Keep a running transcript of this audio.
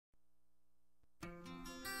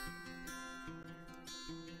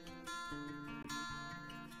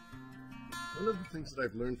One of the things that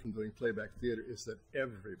I've learned from doing playback theater is that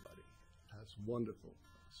everybody has wonderful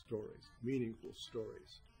stories, meaningful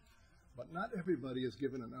stories. But not everybody is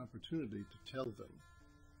given an opportunity to tell them,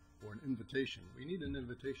 or an invitation. We need an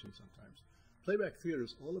invitation sometimes. Playback theater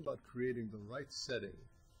is all about creating the right setting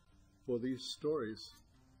for these stories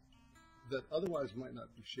that otherwise might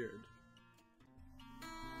not be shared.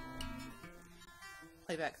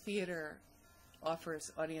 Playback theater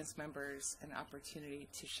offers audience members an opportunity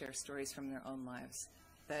to share stories from their own lives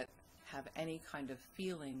that have any kind of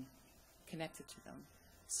feeling connected to them.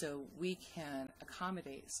 So we can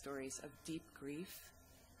accommodate stories of deep grief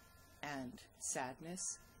and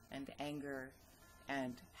sadness and anger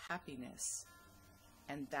and happiness.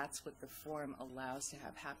 And that's what the form allows to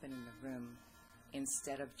have happen in the room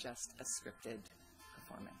instead of just a scripted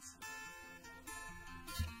performance.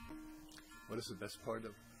 What is the best part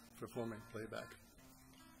of performing playback?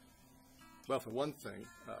 Well, for one thing,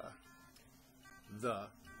 the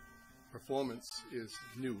performance is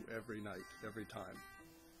new every night, every time.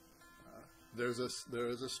 There is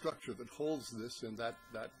a structure that holds this, and that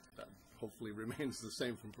hopefully remains the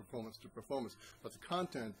same from performance to performance. But the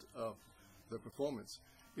content of the performance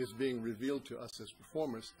is being revealed to us as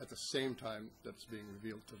performers at the same time that it's being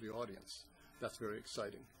revealed to the audience. That's very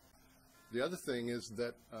exciting. The other thing is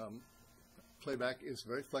that playback is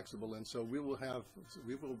very flexible, and so we will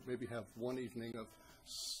maybe have one evening of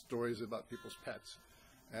stories about people's pets,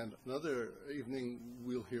 and another evening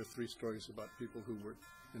we'll hear 3 stories about people who were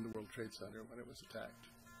in the World Trade Center when it was attacked.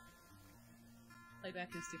 Playback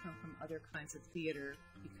is different from other kinds of theater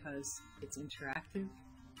because it's interactive,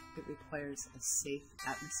 it requires a safe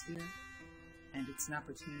atmosphere, and it's an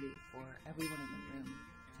opportunity for everyone in the room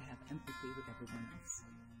to have empathy with everyone else.